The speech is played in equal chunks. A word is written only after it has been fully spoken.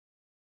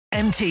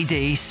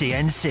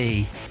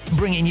MTDCNC,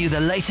 bringing you the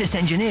latest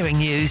engineering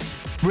news,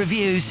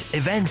 reviews,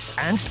 events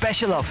and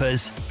special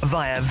offers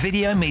via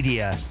video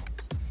media.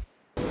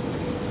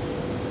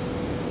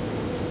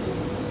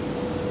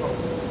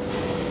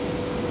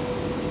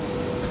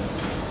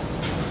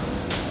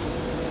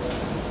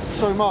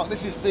 So Mark,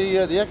 this is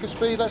the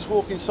Ecospeed. Let's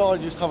walk inside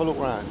and just have a look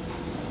round.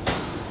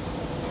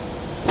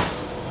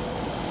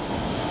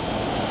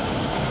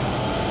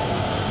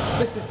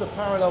 This is the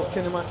parallel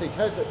kinematic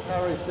head that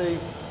carries the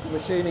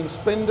machining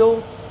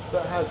spindle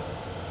that has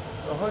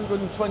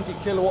 120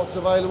 kilowatts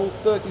available,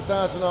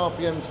 30,000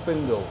 RPM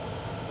spindle.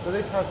 So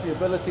this has the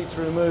ability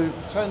to remove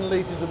 10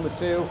 litres of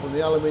material from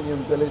the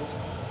aluminium billet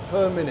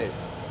per minute.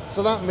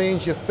 So that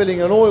means you're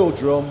filling an oil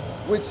drum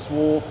with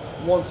swarf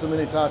once a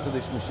minute out of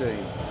this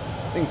machine.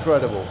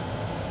 Incredible.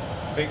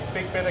 Big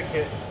bit of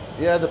kit.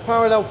 Yeah, the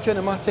parallel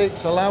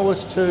kinematics allow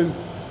us to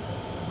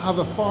have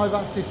a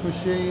 5-axis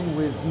machine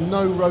with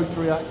no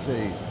rotary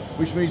axes,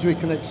 which means we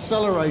can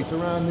accelerate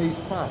around these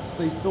paths,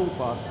 these tool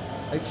paths,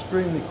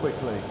 extremely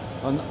quickly.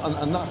 And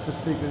that's the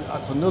secret,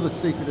 that's another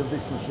secret of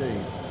this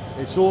machine.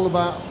 It's all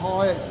about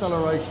high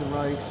acceleration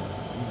rates,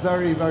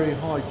 very, very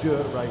high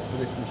jerk rates for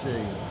this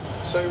machine.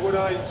 So would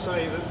I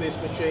say that this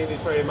machine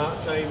is very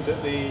much aimed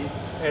at the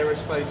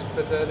aerospace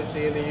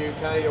fraternity in the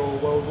UK or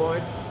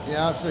worldwide?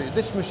 Yeah, absolutely.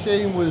 This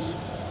machine was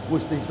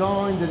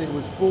designed and it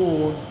was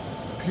born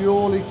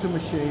purely to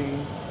machine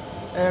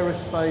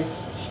aerospace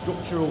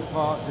structural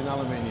parts in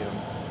aluminium,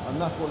 and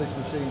that's what this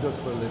machine does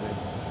for a living.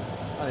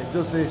 And it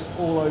does this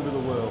all over the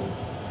world.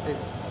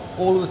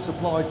 All of the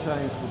supply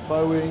chains for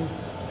Boeing,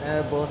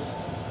 Airbus,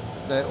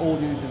 they're all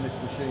using this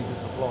machine to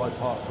supply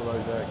parts for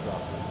those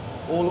aircraft.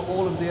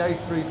 All of the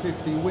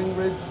A350 wing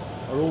ribs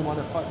are all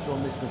manufactured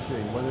on this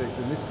machine, whether it's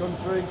in this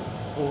country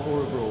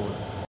or abroad.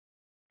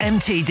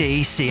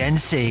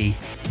 MTDCNC,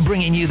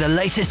 bringing you the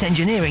latest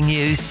engineering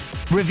news,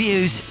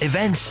 reviews,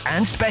 events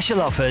and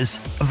special offers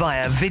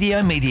via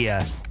video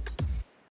media.